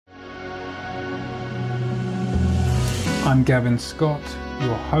I'm Gavin Scott,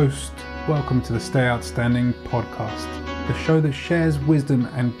 your host. Welcome to the Stay Outstanding podcast, the show that shares wisdom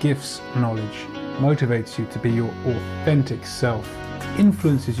and gifts knowledge, motivates you to be your authentic self,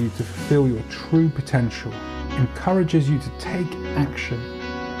 influences you to fulfill your true potential, encourages you to take action,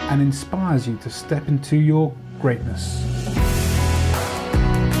 and inspires you to step into your greatness.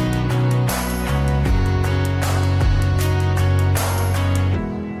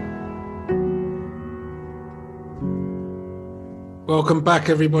 Welcome back,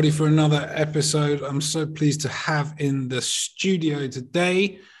 everybody, for another episode. I'm so pleased to have in the studio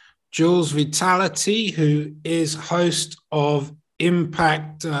today Julz Vitality, who is host of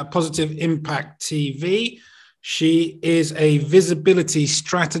Positive Impact TV. She is a visibility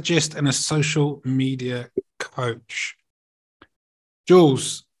strategist and a social media coach.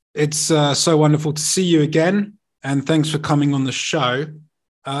 Julz, it's so wonderful to see you again, and thanks for coming on the show.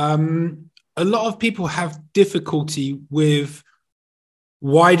 A lot of people have difficulty with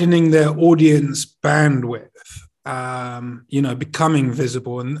widening their audience bandwidth, becoming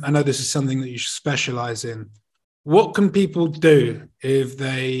visible. And I know this is something that you specialize in. What can people do if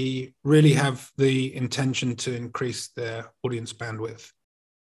they really have the intention to increase their audience bandwidth?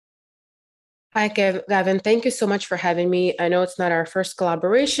 Hi, Gavin. Thank you so much for having me. I know it's not our first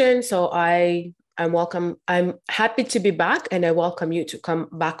collaboration, so I'm welcome. I'm happy to be back, and I welcome you to come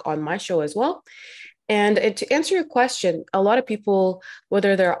back on my show as well. And to answer your question, a lot of people,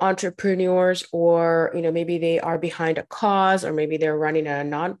 whether they're entrepreneurs or, maybe they are behind a cause, or maybe they're running a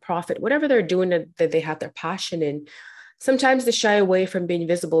nonprofit, whatever they're doing that they have their passion in, sometimes they shy away from being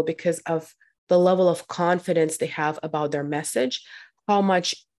visible because of the level of confidence they have about their message, how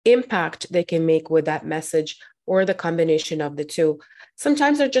much impact they can make with that message, or the combination of the two.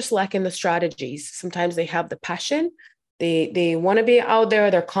 Sometimes they're just lacking the strategies. Sometimes they have the passion. They want to be out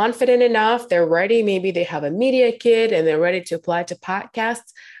there. They're confident enough. They're ready. Maybe they have a media kit and they're ready to apply to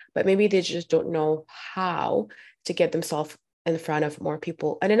podcasts, but maybe they just don't know how to get themselves in front of more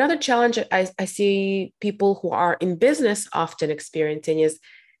people. And another challenge I see people who are in business often experiencing is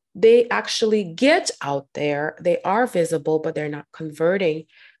they actually get out there. They are visible, but they're not converting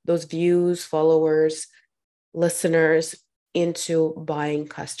those views, followers, listeners into buying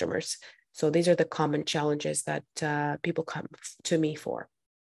customers. So these are the common challenges that people come to me for.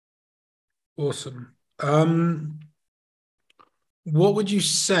 Awesome. What would you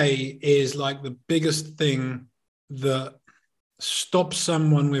say is like the biggest thing that stops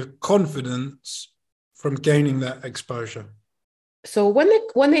someone with confidence from gaining that exposure? So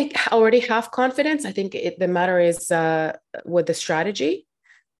when they already have confidence, I think the matter is with the strategy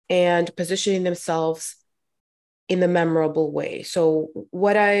and positioning themselves in the memorable way. So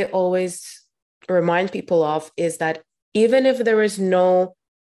what I always remind people of is that even if there is no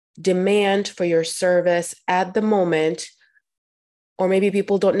demand for your service at the moment, or maybe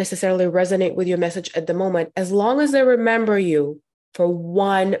people don't necessarily resonate with your message at the moment, as long as they remember you for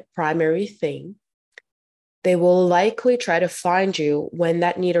one primary thing, they will likely try to find you when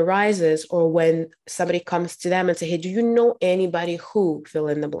that need arises, or when somebody comes to them and say, hey, do you know anybody who fill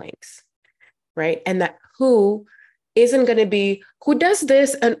in the blanks, right? And that who isn't going to be who does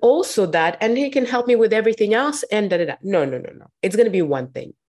this and also that, and he can help me with everything else and da-da-da. No. It's going to be one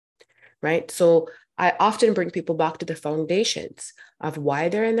thing, right? So I often bring people back to the foundations of why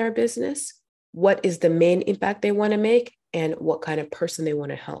they're in their business, what is the main impact they want to make, and what kind of person they want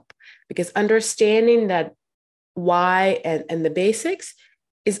to help. Because understanding that why and the basics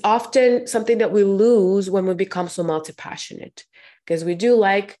is often something that we lose when we become so multi-passionate. Because we do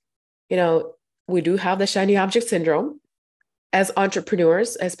we do have the shiny object syndrome as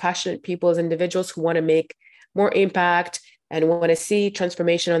entrepreneurs, as passionate people, as individuals who want to make more impact and want to see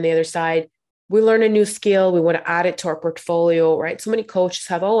transformation on the other side. We learn a new skill. We want to add it to our portfolio, right? So many coaches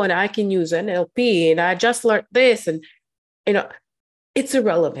have, and I can use NLP and I just learned this. And, it's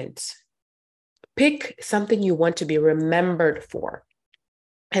irrelevant. Pick something you want to be remembered for.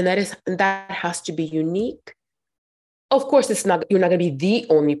 And that has to be unique. Of course, you're not going to be the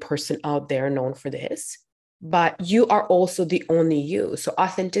only person out there known for this, but you are also the only you. So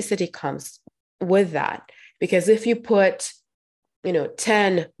authenticity comes with that, because if you put,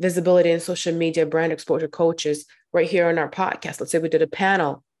 10 visibility and social media brand exposure coaches right here on our podcast, let's say we did a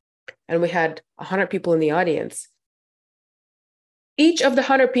panel and we had 100 people in the audience, each of the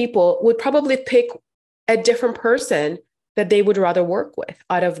 100 people would probably pick a different person that they would rather work with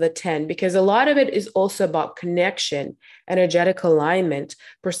out of the 10, because a lot of it is also about connection, energetic alignment,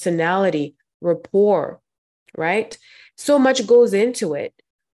 personality, rapport, right? So much goes into it.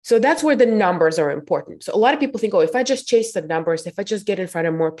 So that's where the numbers are important. So a lot of people think, if I just chase the numbers, if I just get in front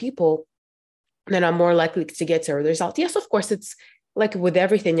of more people, then I'm more likely to get a result. Yes, of course, it's like with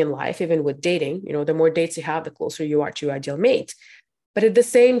everything in life, even with dating, the more dates you have, the closer you are to your ideal mate. But at the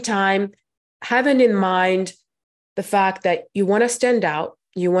same time, having in mind the fact that you want to stand out,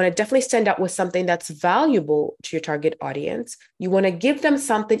 you want to definitely stand out with something that's valuable to your target audience. You want to give them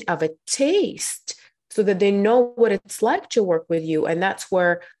something of a taste so that they know what it's like to work with you. And that's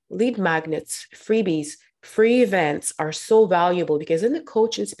where lead magnets, freebies, free events are so valuable, because in the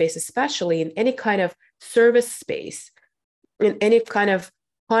coaching space, especially in any kind of service space, in any kind of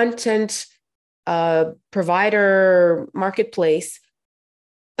content provider marketplace,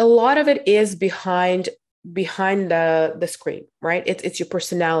 a lot of it is behind the screen, right? It's your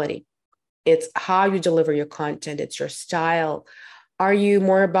personality. It's how you deliver your content. It's your style. Are you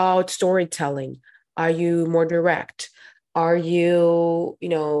more about storytelling? Are you more direct? Are you,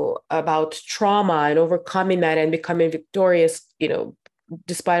 about trauma and overcoming that and becoming victorious,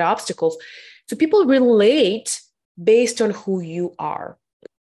 despite obstacles? So people relate based on who you are.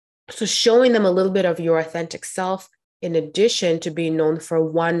 So showing them a little bit of your authentic self, in addition to being known for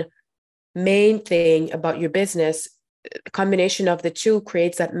one main thing about your business, a combination of the two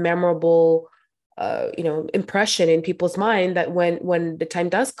creates that memorable, impression in people's mind that when the time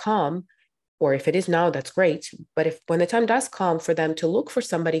does come, or if it is now, that's great. But when the time does come for them to look for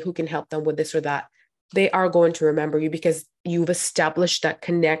somebody who can help them with this or that, they are going to remember you, because you've established that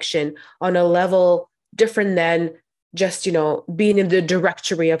connection on a level different than just, being in the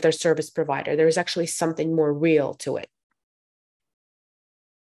directory of their service provider. There is actually something more real to it.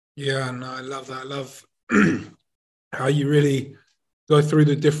 Yeah, no, I love that. I love how you really go through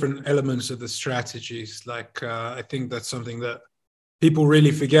the different elements of the strategies. Like, I think that's something that people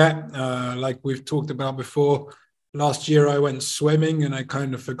really forget. Like we've talked about before, last year I went swimming and I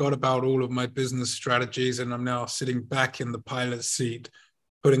kind of forgot about all of my business strategies, and I'm now sitting back in the pilot seat,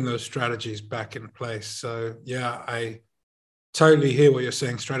 putting those strategies back in place. So yeah, I totally hear what you're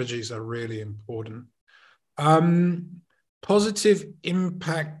saying. Strategies are really important. Positive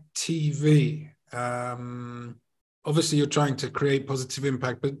Impact TV. Obviously, you're trying to create positive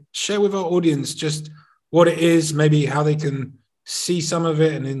impact, but share with our audience just what it is, maybe how they can see some of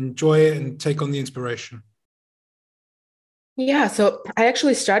it and enjoy it and take on the inspiration. Yeah, so I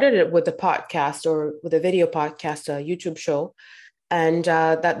actually started it with a podcast, or with a video podcast, a YouTube show. And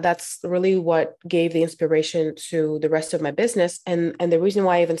that's really what gave the inspiration to the rest of my business. And the reason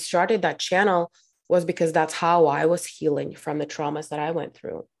why I even started that channel was because that's how I was healing from the traumas that I went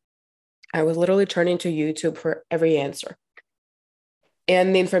through. I was literally turning to YouTube for every answer.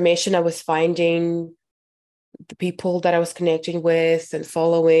 And the information I was finding, the people that I was connecting with and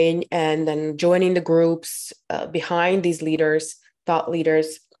following, and then joining the groups behind these leaders, thought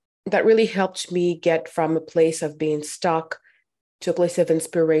leaders, that really helped me get from a place of being stuck to a place of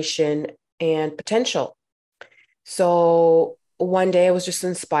inspiration and potential. So one day I was just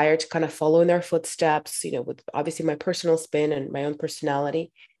inspired to kind of follow in their footsteps, with obviously my personal spin and my own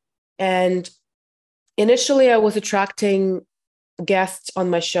personality. And initially I was attracting guests on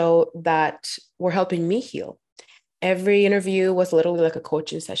my show that were helping me heal. Every interview was literally like a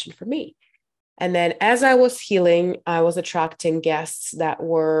coaching session for me. And then as I was healing, I was attracting guests that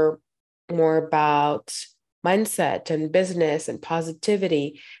were more about mindset and business and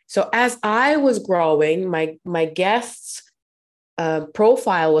positivity. So as I was growing, my guests'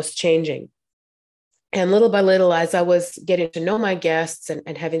 profile was changing. And little by little, as I was getting to know my guests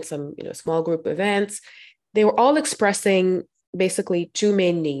and having some, small group events, they were all expressing basically two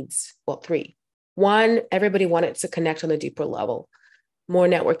main needs, well, three. One, everybody wanted to connect on a deeper level, more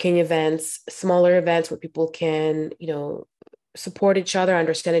networking events, smaller events where people can, support each other,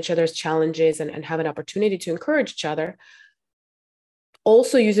 understand each other's challenges, and have an opportunity to encourage each other.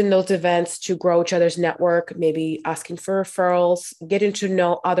 Also using those events to grow each other's network, maybe asking for referrals, getting to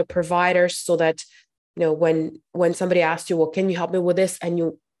know other providers so that, when somebody asks you, well, can you help me with this?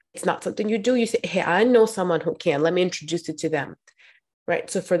 And it's not something you do, you say, hey, I know someone who can, let me introduce you to them, right?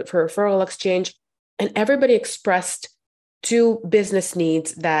 So for referral exchange, and everybody expressed two business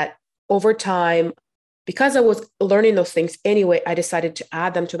needs that over time, because I was learning those things anyway, I decided to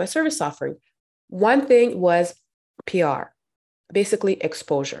add them to my service offering. One thing was PR, basically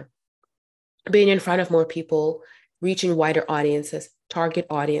exposure, being in front of more people, reaching wider audiences, target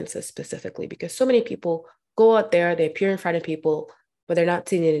audiences specifically, because so many people go out there, they appear in front of people, but they're not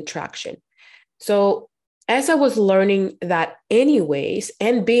seeing any traction. So as I was learning that anyways,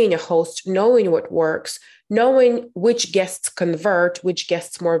 and being a host, knowing what works, knowing which guests convert, which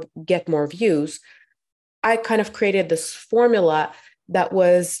guests get more views, I kind of created this formula that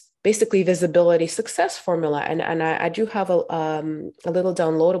was basically visibility success formula. And I do have a little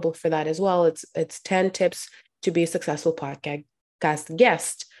downloadable for that as well. It's 10 tips to be a successful podcast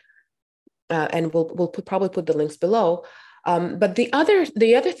guest. And we'll probably put the links below. But the other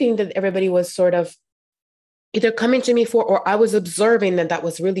thing that everybody was sort of either coming to me for, or I was observing that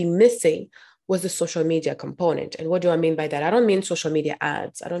was really missing, was the social media component. And what do I mean by that? I don't mean social media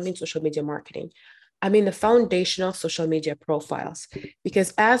ads. I don't mean social media marketing. I mean the foundational social media profiles.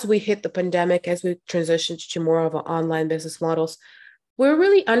 Because as we hit the pandemic, as we transitioned to more of an online business models, we're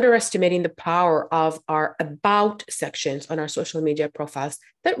really underestimating the power of our about sections on our social media profiles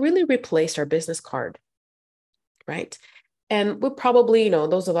that really replaced our business card, right? And we'll probably,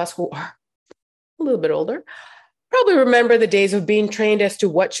 those of us who are a little bit older, probably remember the days of being trained as to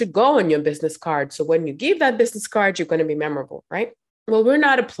what should go on your business card. So when you give that business card, you're going to be memorable, right? Well, we're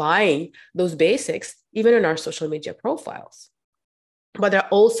not applying those basics even in our social media profiles. But there are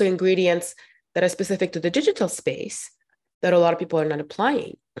also ingredients that are specific to the digital space that a lot of people are not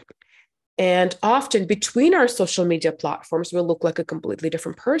applying. And often between our social media platforms, we'll look like a completely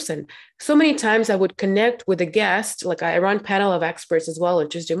different person. So many times I would connect with a guest, like I run panel of experts as well on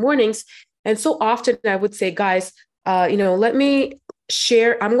Tuesday mornings. And so often I would say, guys, let me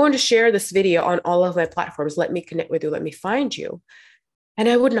share. I'm going to share this video on all of my platforms. Let me connect with you. Let me find you. And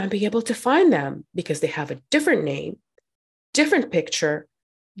I would not be able to find them because they have a different name, different picture,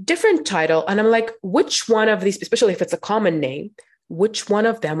 different title. And I'm like, which one of these, especially if it's a common name, which one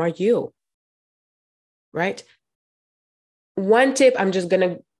of them are you? Right? One tip, I'm just going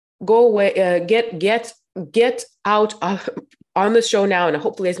to go away, get out of, on the show now, and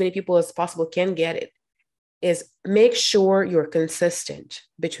hopefully as many people as possible can get it, is make sure you're consistent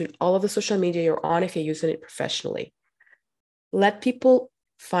between all of the social media you're on if you're using it professionally. Let people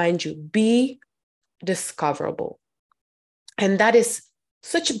find you. Be discoverable. And that is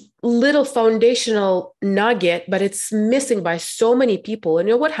such a little foundational nugget, but it's missing by so many people.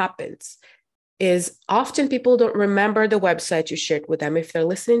 And what happens is often people don't remember the website you shared with them. If they're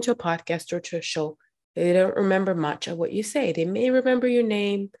listening to a podcast or to a show, they don't remember much of what you say. They may remember your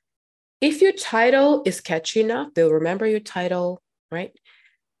name. If your title is catchy enough, they'll remember your title, right?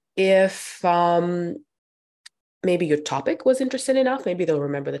 If maybe your topic was interesting enough, maybe they'll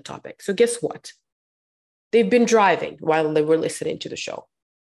remember the topic. So guess what? They've been driving while they were listening to the show.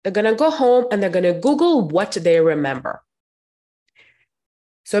 They're going to go home and they're going to Google what they remember.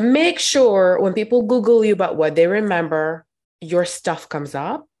 So make sure when people Google you about what they remember, your stuff comes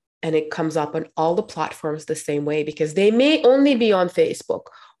up, and it comes up on all the platforms the same way, because they may only be on Facebook,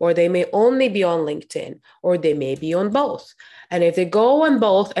 or they may only be on LinkedIn, or they may be on both. And if they go on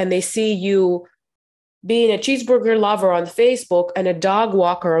both and they see you being a cheeseburger lover on Facebook and a dog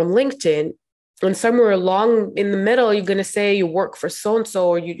walker on LinkedIn, and somewhere along in the middle, you're going to say you work for so-and-so,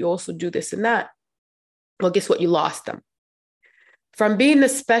 or you also do this and that. Well, guess what? You lost them. From being the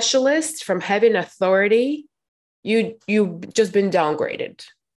specialist, from having authority, you've just been downgraded,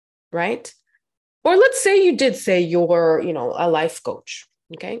 right? Or let's say you did say you're, a life coach,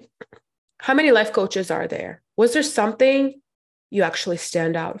 okay? How many life coaches are there? Was there something you actually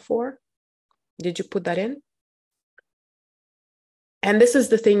stand out for? Did you put that in? And this is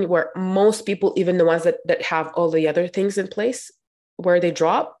the thing where most people, even the ones that have all the other things in place, where they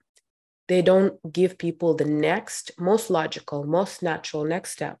drop, they don't give people the next, most logical, most natural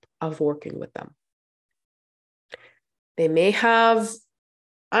next step of working with them. They may have,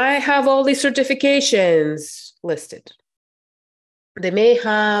 I have all these certifications listed. They may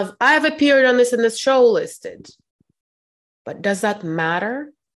have, I've appeared on this and this show listed. But does that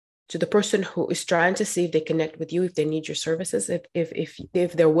matter to the person who is trying to see if they connect with you, if they need your services,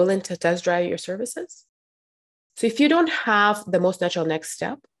 if they're willing to test drive your services? So if you don't have the most natural next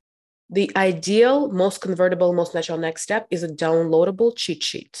step, the ideal, most convertible, most natural next step is a downloadable cheat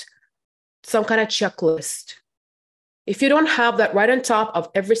sheet, some kind of checklist. If you don't have that right on top of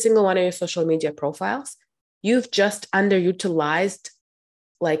every single one of your social media profiles, you've just underutilized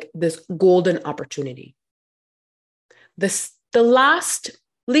like this golden opportunity. The last,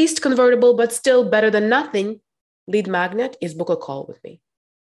 least convertible, but still better than nothing lead magnet is book a call with me.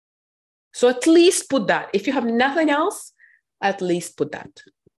 So at least put that. If you have nothing else, at least put that.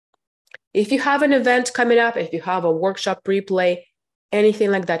 If you have an event coming up, if you have a workshop replay,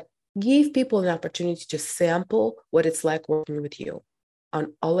 anything like that, give people an opportunity to sample what it's like working with you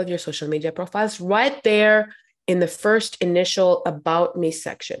on all of your social media profiles right there in the first initial About Me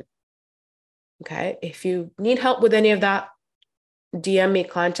section. Okay. If you need help with any of that, DM me,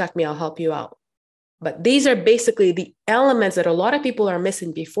 contact me, I'll help you out. But these are basically the elements that a lot of people are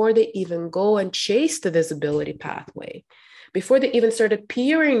missing before they even go and chase the visibility pathway. before they even start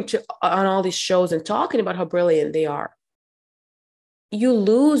appearing on all these shows and talking about how brilliant they are. You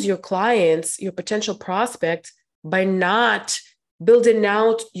lose your clients, your potential prospects, by not building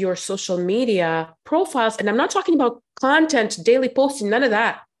out your social media profiles. And I'm not talking about content, daily posting, none of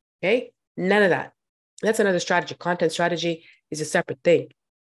that. Okay. None of that. That's another strategy. Content strategy is a separate thing.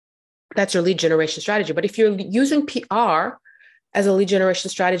 That's your lead generation strategy. But if you're using PR as a lead generation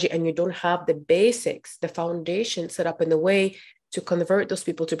strategy and you don't have the basics, the foundation set up in the way to convert those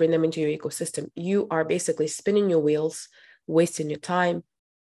people to bring them into your ecosystem, you are basically spinning your wheels, wasting your time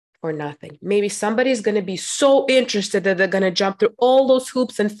for nothing. Maybe somebody's going to be so interested that they're going to jump through all those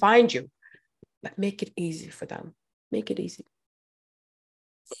hoops and find you, but make it easy for them. Make it easy.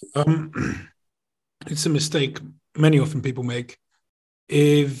 It's a mistake many often people make.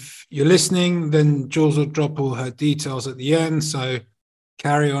 If you're listening, then Julz will drop all her details at the end. So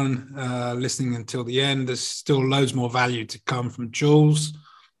carry on listening until the end. There's still loads more value to come from Julz.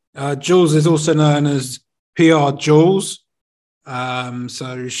 Julz is also known as PR Julz.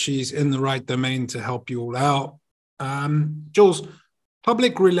 So she's in the right domain to help you all out. Julz,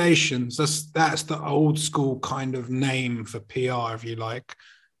 public relations, that's the old school kind of name for PR, if you like.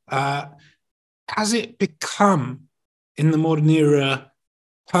 Has it become, in the modern era,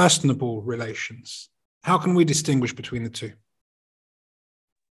 personable relations? How can we distinguish between the two?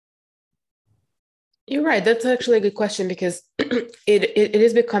 You're right. That's actually a good question, because it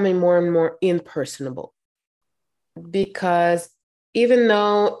is becoming more and more impersonable. Because even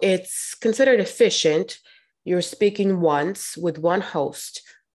though it's considered efficient, you're speaking once with one host,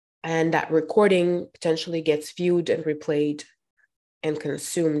 and that recording potentially gets viewed and replayed and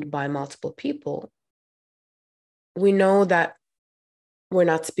consumed by multiple people. We know that we're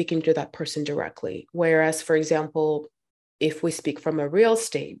not speaking to that person directly. Whereas, for example, if we speak from a real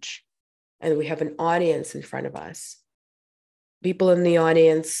stage and we have an audience in front of us, people in the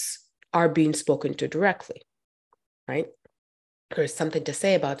audience are being spoken to directly, right? There's something to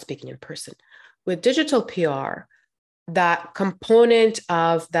say about speaking in person. With digital PR, that component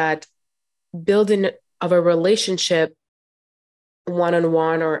of that building of a relationship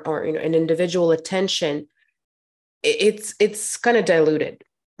one-on-one or an individual attention, it's kind of diluted,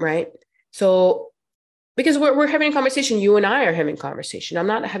 right? So because we're having a conversation, you and I are having a conversation. I'm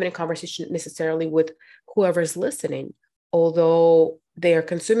not having a conversation necessarily with whoever's listening, although they are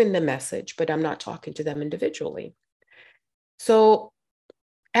consuming the message, but I'm not talking to them individually. So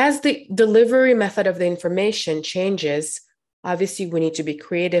as the delivery method of the information changes, obviously we need to be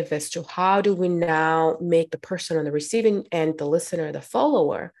creative as to how do we now make the person on the receiving end, the listener, the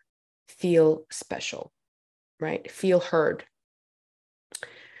follower, feel special, right? Feel heard.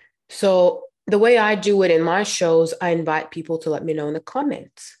 So the way I do it in my shows, I invite people to let me know in the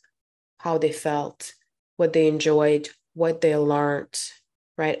comments how they felt, what they enjoyed, what they learned,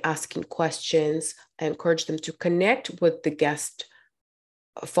 right? Asking questions. I encourage them to connect with the guest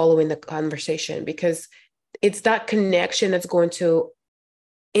following the conversation, because it's that connection that's going to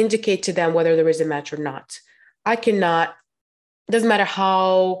indicate to them whether there is a match or not. It doesn't matter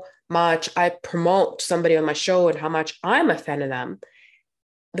how much I promote somebody on my show and how much I'm a fan of them,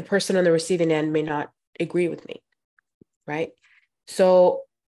 the person on the receiving end may not agree with me, right? So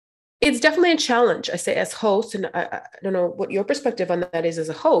it's definitely a challenge. I say as host, and I don't know what your perspective on that is as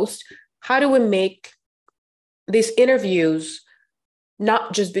a host, how do we make these interviews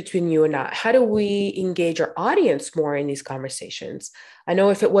not just between you and I? How do we engage our audience more in these conversations? I know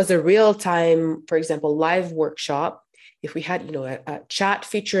if it was a real-time, for example, live workshop, if we had, a chat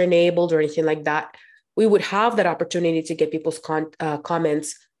feature enabled or anything like that, we would have that opportunity to get people's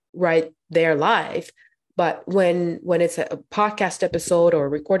comments right there live. But when it's a podcast episode or a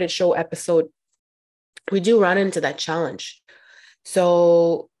recorded show episode, we do run into that challenge.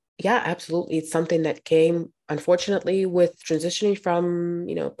 So yeah, absolutely. It's something that came, unfortunately, with transitioning from,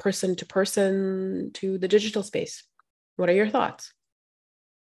 person to person to the digital space. What are your thoughts?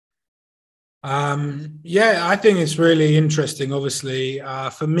 Yeah, I think it's really interesting. Obviously,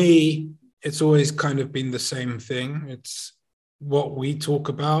 for me, it's always kind of been the same thing. It's what we talk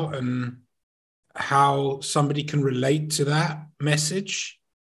about and how somebody can relate to that message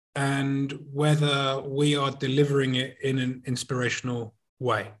and whether we are delivering it in an inspirational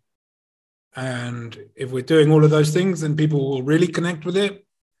way. And if we're doing all of those things, then people will really connect with it.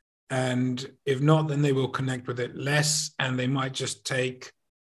 And if not, then they will connect with it less, and they might just take,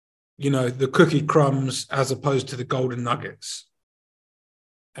 the cookie crumbs as opposed to the golden nuggets.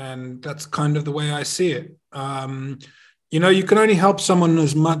 And that's kind of the way I see it. You can only help someone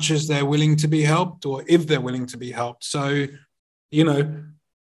as much as they're willing to be helped, or if they're willing to be helped. So,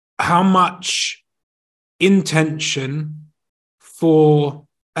 how much intention for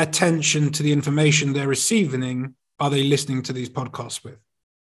attention to the information they're receiving are they listening to these podcasts with?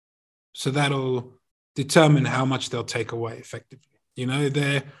 So that'll determine how much they'll take away effectively. You know,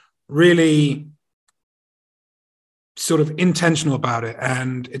 they're really sort of intentional about it,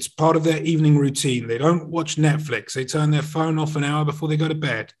 and it's part of their evening routine. They don't watch Netflix. They turn their phone off an hour before they go to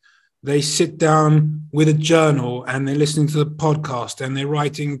bed. They sit down with a journal and they're listening to the podcast and they're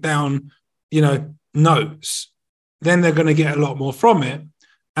writing down, you know, notes. Then they're going to get a lot more from it,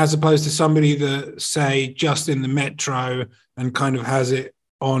 as opposed to somebody that, say, just in the metro and kind of has it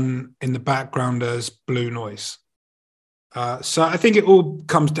on in the background as blue noise. So I think it all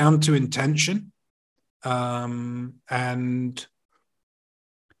comes down to intention. And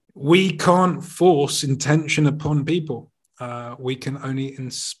we can't force intention upon people. We can only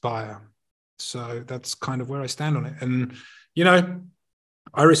inspire. So that's kind of where I stand on it. And, you know,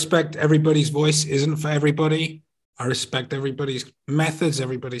 I respect everybody's voice isn't for everybody. I respect everybody's methods,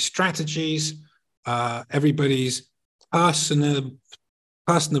 everybody's strategies, everybody's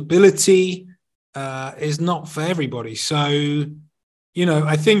personability is not for everybody. So, you know,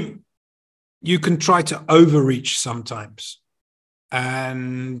 I think you can try to overreach sometimes.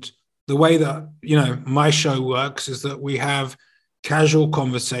 And the way that, you know, my show works is that we have casual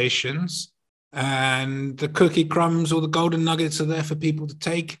conversations and the cookie crumbs or the golden nuggets are there for people to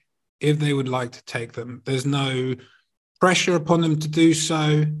take if they would like to take them. There's no pressure upon them to do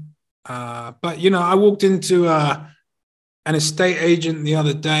so. But, you know, I walked into an estate agent the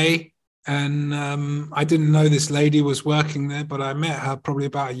other day and I didn't know this lady was working there, but I met her probably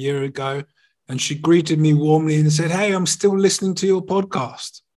about a year ago. And she greeted me warmly and said, "Hey, I'm still listening to your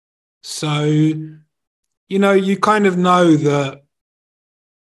podcast." So, you know, you kind of know that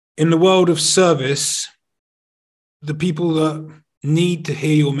in the world of service, the people that need to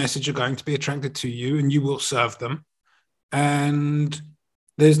hear your message are going to be attracted to you and you will serve them. And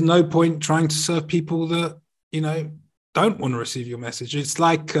there's no point trying to serve people that, you know, don't want to receive your message. It's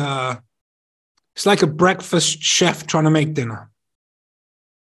like a breakfast chef trying to make dinner.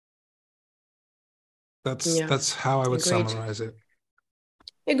 That's how I would summarize it.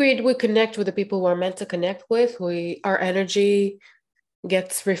 Agreed. We connect with the people we're meant to connect with. Our energy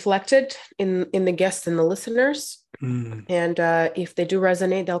gets reflected in the guests and the listeners. And if they do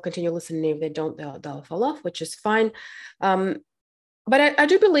resonate, they'll continue listening. If they don't, they'll fall off, which is fine. But I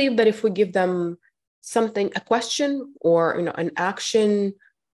do believe that if we give them something, a question or, you know, an action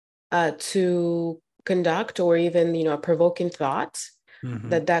to conduct, or even, you know, a provoking thought,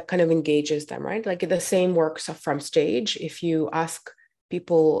 that kind of engages them, right? Like the same works from stage. If you ask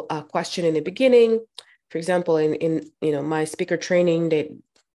people a question in the beginning, for example, in you know, my speaker training,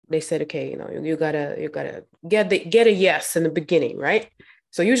 they said, okay, you know, you gotta get a yes in the beginning, right?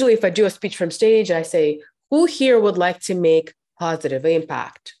 So usually if I do a speech from stage, I say, who here would like to make positive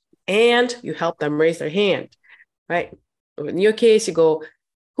impact? And you help them raise their hand, right? In your case, you go,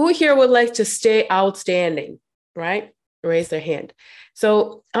 who here would like to stay outstanding, right? Raise their hand.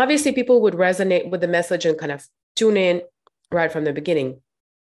 So obviously people would resonate with the message and kind of tune in right from the beginning.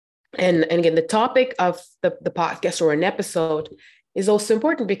 And again, the topic of the podcast or an episode is also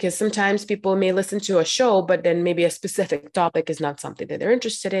important, because sometimes people may listen to a show, but then maybe a specific topic is not something that they're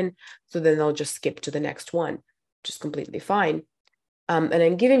interested in. So then they'll just skip to the next one, which is completely fine. And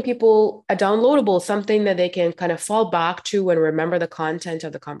then giving people a downloadable, something that they can kind of fall back to and remember the content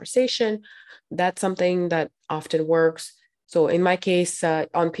of the conversation. That's something that often works. So in my case,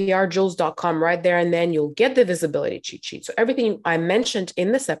 on prjulz.com, right there, and then you'll get the visibility cheat sheet. So everything I mentioned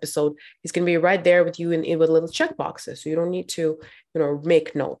in this episode is going to be right there with you with little check boxes. So you don't need to, you know,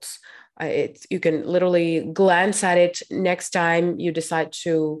 make notes. You can literally glance at it next time you decide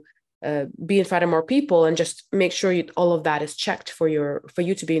to be in front of more people, and just make sure all of that is checked for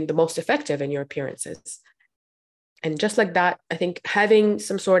you to be the most effective in your appearances. And just like that, I think having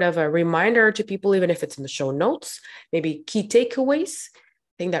some sort of a reminder to people, even if it's in the show notes, maybe key takeaways,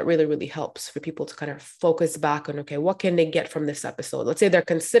 I think that really, really helps for people to kind of focus back on, okay, what can they get from this episode? Let's say they're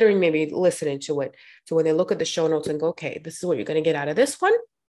considering maybe listening to it. So when they look at the show notes and go, okay, this is what you're going to get out of this one,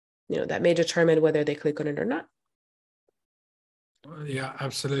 you know, that may determine whether they click on it or not. Yeah,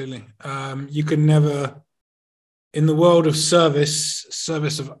 absolutely. You can never, in the world of service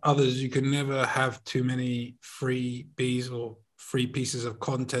of others, you can never have too many freebies or free pieces of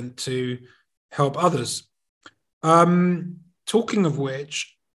content to help others. Talking of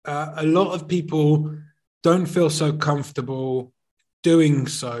which, a lot of people don't feel so comfortable doing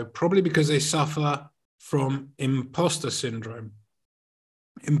so, probably because they suffer from imposter syndrome.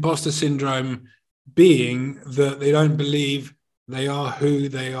 Imposter syndrome being that they don't believe they are who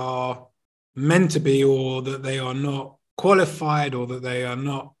they are meant to be, or that they are not qualified or that they are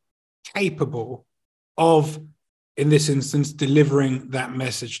not capable of, in this instance, delivering that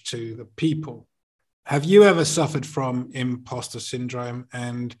message to the people. Have you ever suffered from imposter syndrome,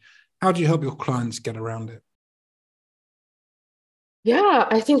 and how do you help your clients get around it? Yeah,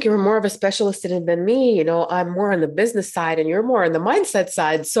 I think you're more of a specialist in it than me. I'm more on the business side and you're more on the mindset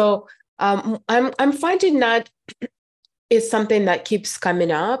side. So I'm finding that is something that keeps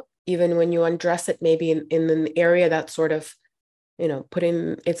coming up, even when you undress it, maybe in an area that's sort of,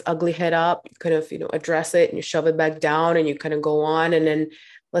 putting its ugly head up, you kind of, address it and you shove it back down and you kind of go on. And then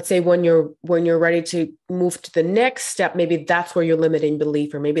let's say when you're ready to move to the next step, maybe that's where your limiting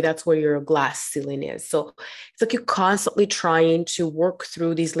belief, or maybe that's where your glass ceiling is. So it's like you're constantly trying to work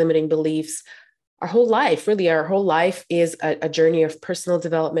through these limiting beliefs. Our whole life is a journey of personal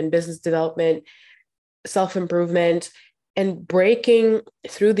development, business development, self-improvement, and breaking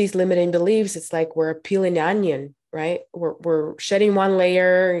through these limiting beliefs. It's like we're peeling an onion, right? We're shedding one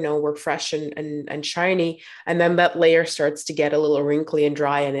layer, we're fresh and shiny, and then that layer starts to get a little wrinkly and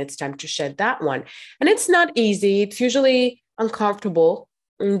dry, and it's time to shed that one. And it's not easy. It's usually uncomfortable,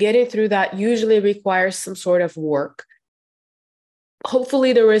 and getting through that usually requires some sort of work.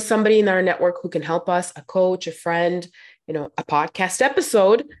 Hopefully there is somebody in our network who can help us, a coach, a friend, a podcast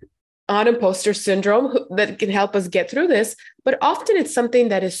episode on imposter syndrome that can help us get through this. But often it's something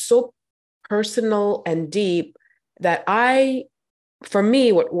that is so personal and deep that for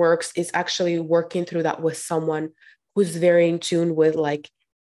me, what works is actually working through that with someone who's very in tune with like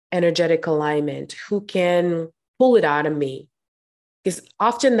energetic alignment, who can pull it out of me. Because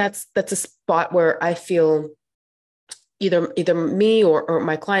often that's a spot where I feel either me or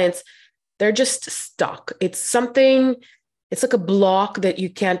my clients, they're just stuck. It's like a block that you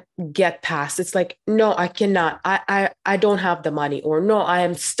can't get past. It's like, no, I cannot. I don't have the money, or no, I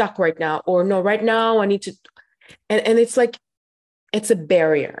am stuck right now, or no, right now I need to. And it's like, it's a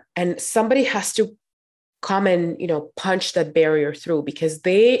barrier, and somebody has to come and, punch that barrier through, because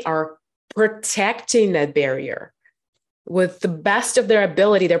they are protecting that barrier with the best of their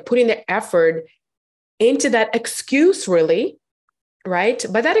ability. They're putting their effort into that excuse, really, right?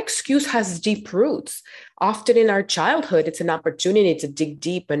 But that excuse has deep roots. Often in our childhood, it's an opportunity to dig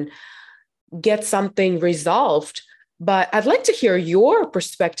deep and get something resolved. But I'd like to hear your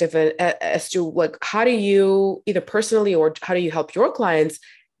perspective as to like, how do you, either personally or how do you help your clients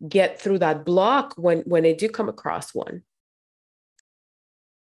get through that block when they do come across one?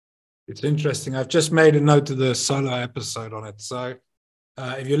 It's interesting. I've just made a note of the solo episode on it. So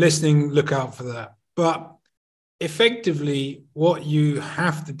if you're listening, look out for that. But effectively, what you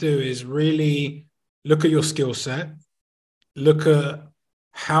have to do is really look at your skill set, look at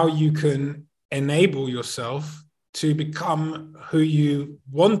how you can enable yourself to become who you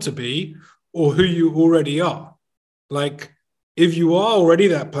want to be or who you already are. Like, if you are already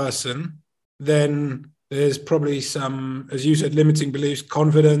that person, then there's probably some, as you said, limiting beliefs,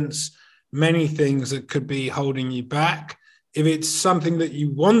 confidence, many things that could be holding you back. If it's something that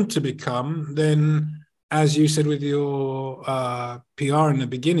you want to become, then, as you said with your PR in the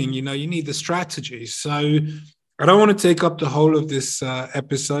beginning, you need the strategies. So I don't want to take up the whole of this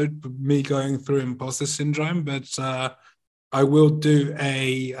episode, me going through imposter syndrome, but I will do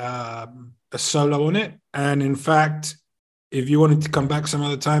a solo on it. And in fact, if you wanted to come back some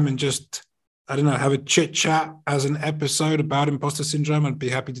other time and just, I don't know, have a chit chat as an episode about imposter syndrome, I'd be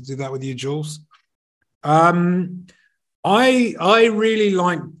happy to do that with you, Julz. I really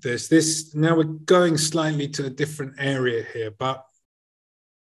like this. Now we're going slightly to a different area here, but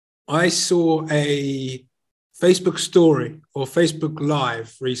I saw a Facebook story or Facebook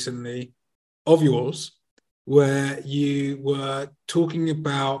Live recently of yours where you were talking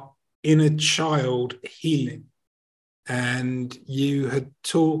about inner child healing, and you had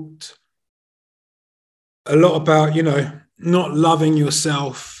talked a lot about, not loving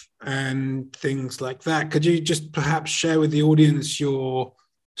yourself and things like that. Could you just perhaps share with the audience your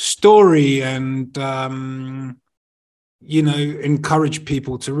story and, encourage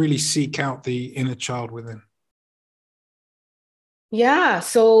people to really seek out the inner child within? Yeah,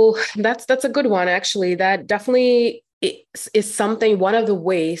 so that's a good one, actually. That definitely is something, one of the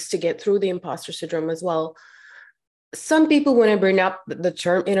ways to get through the imposter syndrome as well. Some people, when I bring up the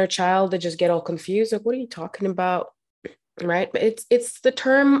term inner child, they just get all confused. Like, what are you talking about? Right? But it's the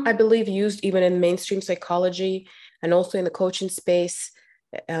term, I believe, used even in mainstream psychology and also in the coaching space,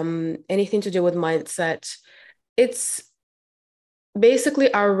 anything to do with mindset. It's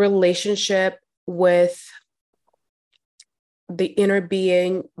basically our relationship with the inner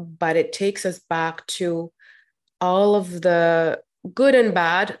being, but it takes us back to all of the good and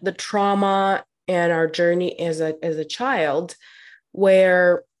bad, the trauma and our journey as a child,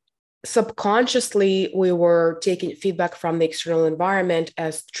 where subconsciously we were taking feedback from the external environment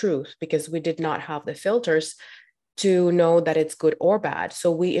as truth because we did not have the filters to know that it's good or bad.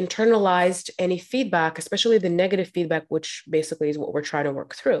 So we internalized any feedback, especially the negative feedback, which basically is what we're trying to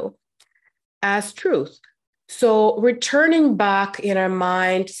work through, as truth. So returning back in our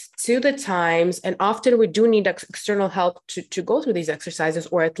mind to the times, and often we do need external help to go through these exercises,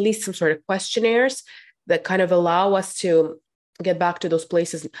 or at least some sort of questionnaires that kind of allow us to get back to those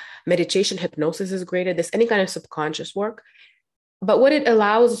places. Meditation, hypnosis is great at this, any kind of subconscious work. But what it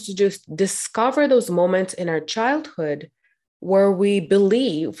allows us to do is discover those moments in our childhood where we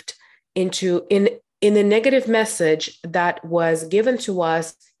believed in the negative message that was given to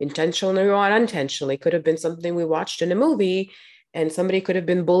us intentionally or unintentionally. Could have been something we watched in a movie, and somebody could have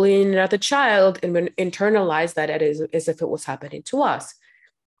been bullying another child and we internalized that as if it was happening to us.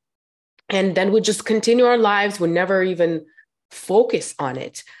 And then we just continue our lives. We never even focus on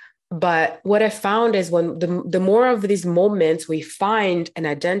it. But what I found is when the more of these moments we find and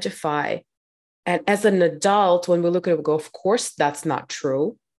identify, and as an adult, when we look at it, we go, of course, that's not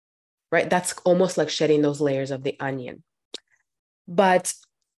true, right? That's almost like shedding those layers of the onion. But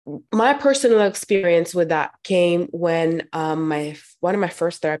my personal experience with that came when one of my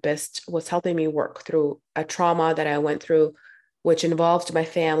first therapists was helping me work through a trauma that I went through, which involved my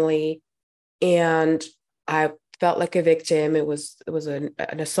family, and I felt like a victim. It was an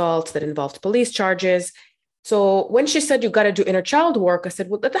assault that involved police charges. So when she said, you got to do inner child work, I said,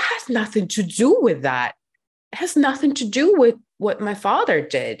 well, that has nothing to do with that. It has nothing to do with what my father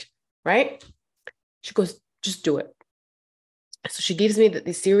did, right? She goes, just do it. So she gives me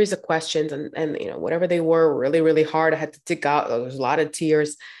these series of questions, and whatever they were really, really hard. I had to dig out. There was a lot of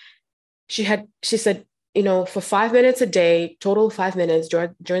tears. She said, for 5 minutes a day, total 5 minutes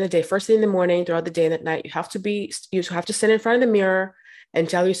during the day, first thing in the morning, throughout the day and at night, you have to stand in front of the mirror and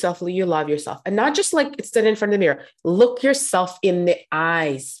tell yourself you love yourself. And not just like stand in front of the mirror, look yourself in the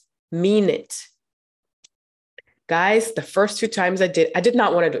eyes, mean it. Guys, the first few times I did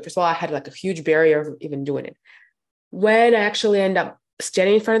not want to do it. First of all, I had like a huge barrier of even doing it. When I actually end up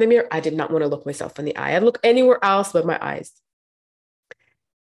standing in front of the mirror, I did not want to look myself in the eye. I'd look anywhere else but my eyes.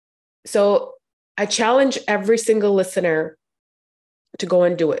 So I challenge every single listener to go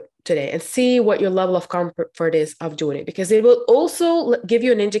and do it today and see what your level of comfort is of doing it, because it will also give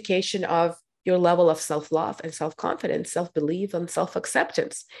you an indication of your level of self-love and self-confidence, self-belief, and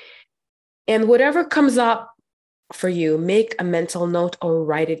self-acceptance. And whatever comes up for you, make a mental note or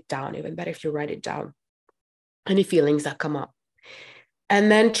write it down. Even better if you write it down, any feelings that come up,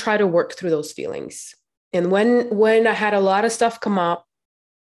 and then try to work through those feelings. And when I had a lot of stuff come up,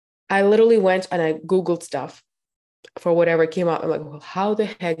 I literally went and I Googled stuff for whatever came up. I'm like, well, how the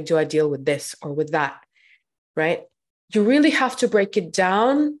heck do I deal with this or with that, right? You really have to break it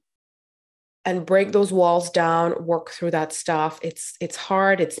down and break those walls down, work through that stuff. It's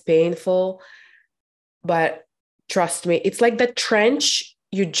hard, it's painful, but trust me, it's like the trench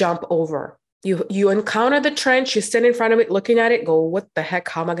you jump over. You encounter the trench, you stand in front of it, looking at it, go, what the heck,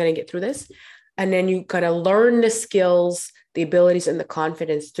 how am I going to get through this? And then you kind of learn the skills, the abilities, and the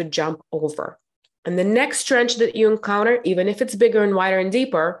confidence to jump over. And the next trench that you encounter, even if it's bigger and wider and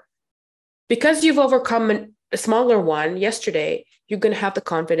deeper, because you've overcome a smaller one yesterday, you're going to have the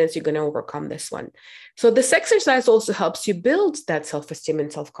confidence, you're going to overcome this one. So this exercise also helps you build that self-esteem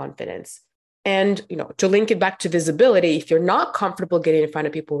and self-confidence. And, to link it back to visibility, if you're not comfortable getting in front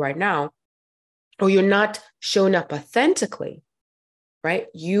of people right now, or you're not showing up authentically, right?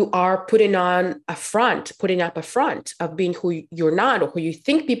 You are putting up a front of being who you're not, or who you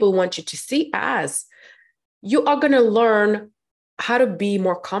think people want you to see as. You are going to learn how to be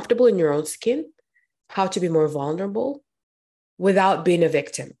more comfortable in your own skin, how to be more vulnerable without being a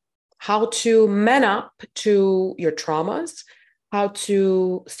victim, how to man up to your traumas, how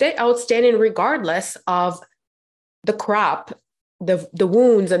to stay outstanding regardless of the crap, the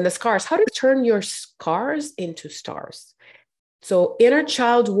wounds and the scars, how to turn your scars into stars. So inner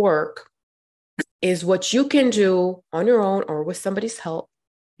child work is what you can do on your own or with somebody's help.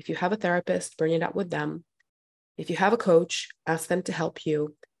 If you have a therapist, bring it up with them. If you have a coach, ask them to help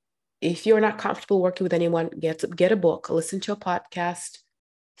you. If you're not comfortable working with anyone, get a book, listen to a podcast,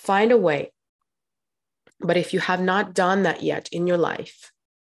 find a way. But if you have not done that yet in your life,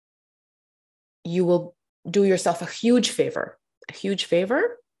 you will do yourself a huge favor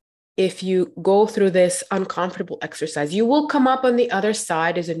if you go through this uncomfortable exercise. You will come up on the other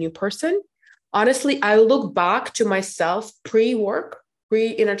side as a new person. Honestly, I look back to myself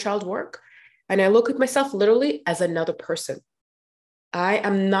pre-inner child work, and I look at myself literally as another person. I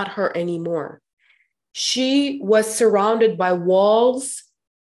am not her anymore. She was surrounded by walls,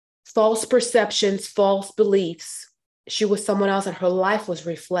 false perceptions, false beliefs. She was someone else, and her life was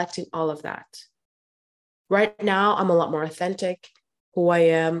reflecting all of that. Right now, I'm a lot more authentic, who I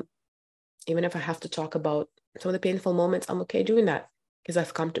am. Even if I have to talk about some of the painful moments, I'm okay doing that because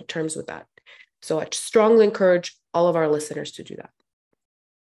I've come to terms with that. So I strongly encourage all of our listeners to do that.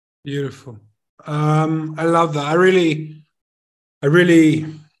 Beautiful. I love that. I really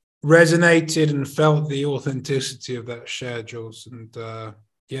resonated and felt the authenticity of that share, Julz. And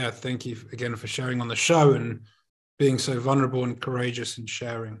thank you again for sharing on the show and being so vulnerable and courageous in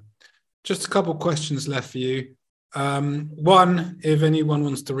sharing. Just a couple of questions left for you. One, if anyone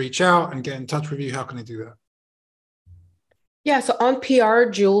wants to reach out and get in touch with you, how can they do that? Yeah, so on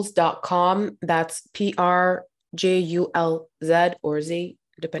prjulz.com, that's PRJULZ or Z,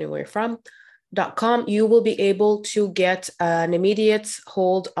 depending where you're from, .com, you will be able to get an immediate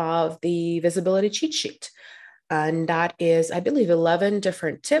hold of the visibility cheat sheet. And that is, I believe, 11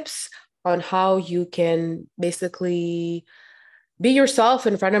 different tips on how you can basically be yourself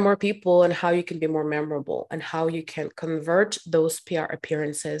in front of more people and how you can be more memorable and how you can convert those PR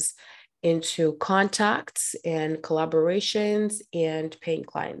appearances into contacts and collaborations and paying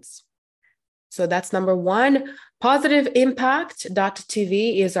clients. So that's number one.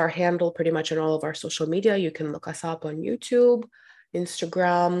 Positiveimpact.tv is our handle pretty much on all of our social media. You can look us up on YouTube,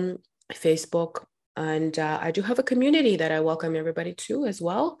 Instagram, Facebook, and I do have a community that I welcome everybody to as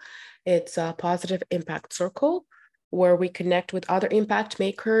well. It's a Positive Impact Circle, where we connect with other impact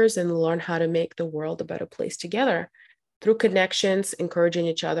makers and learn how to make the world a better place together through connections, encouraging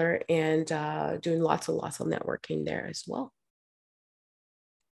each other, and doing lots of networking there as well.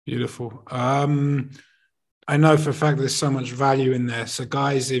 Beautiful. I know for a fact there's so much value in there. So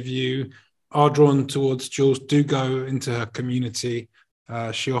guys, if you are drawn towards Julz, do go into her community.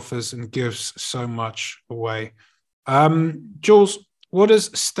 She offers and gives so much away. Julz, what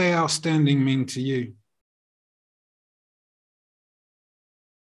does stay outstanding mean to you?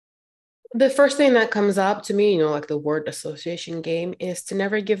 The first thing that comes up to me, like the word association game, is to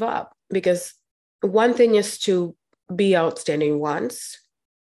never give up. Because one thing is to be outstanding once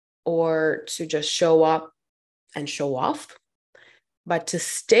or to just show up and show off. But to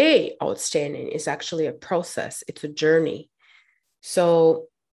stay outstanding is actually a process. It's a journey. So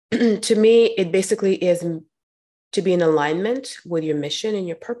to me, it basically is to be in alignment with your mission and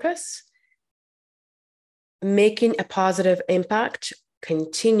your purpose, making a positive impact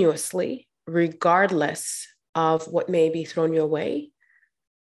continuously, regardless of what may be thrown your way,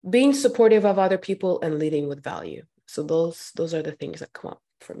 being supportive of other people, and leading with value. So those are the things that come up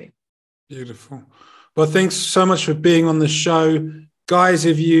for me. Beautiful. Well, thanks so much for being on the show. Guys,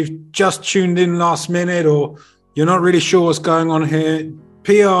 if you've just tuned in last minute or you're not really sure what's going on here,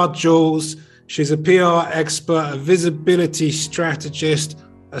 PR Julz, she's a PR expert, a visibility strategist,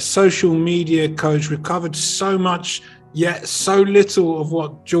 a social media coach. We've covered so much, yet so little of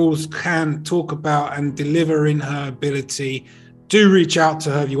what Julz can talk about and deliver in her ability. Do reach out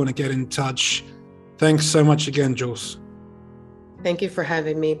to her if you want to get in touch. Thanks so much again, Julz. Thank you for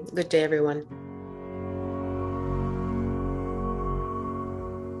having me. Good day, everyone.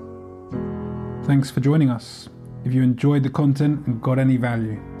 Thanks for joining us. If you enjoyed the content and got any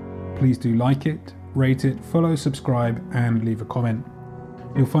value, please do like it, rate it, follow, subscribe, and leave a comment.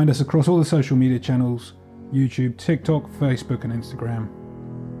 You'll find us across all the social media channels: YouTube, TikTok, Facebook, and Instagram.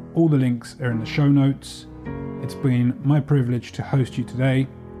 All the links are in the show notes. It's been my privilege to host you today.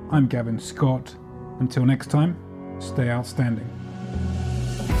 I'm Gavin Scott. Until next time, stay outstanding.